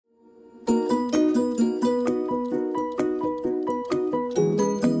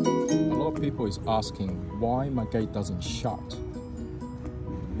people is asking why my gate doesn't shut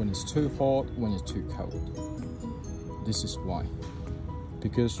when it's too hot, when it's too cold. This is why.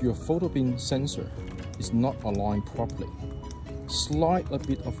 Because your photo bin sensor is not aligned properly. Slight a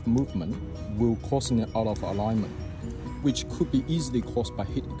bit of movement will cause it out of alignment, which could be easily caused by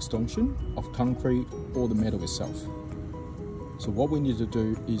heat exhaustion of concrete or the metal itself. So what we need to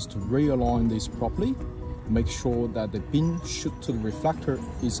do is to realign this properly, make sure that the bin shoot to the reflector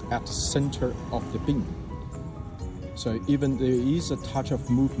is at the center of the bin. So even there is a touch of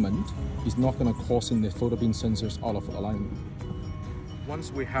movement, it's not going to cause the photo bin sensors out of alignment.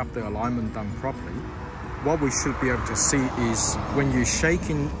 Once we have the alignment done properly, what we should be able to see is when you're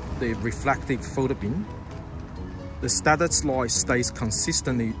shaking the reflective photo bin, the status light stays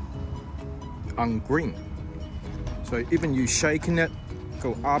consistently on green. So even you shaking it,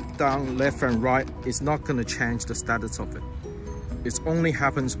 go up, down, left and right, it's not going to change the status of it. It only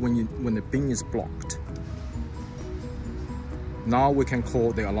happens when the bin is blocked. Now we can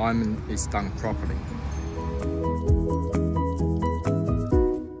call the alignment is done properly.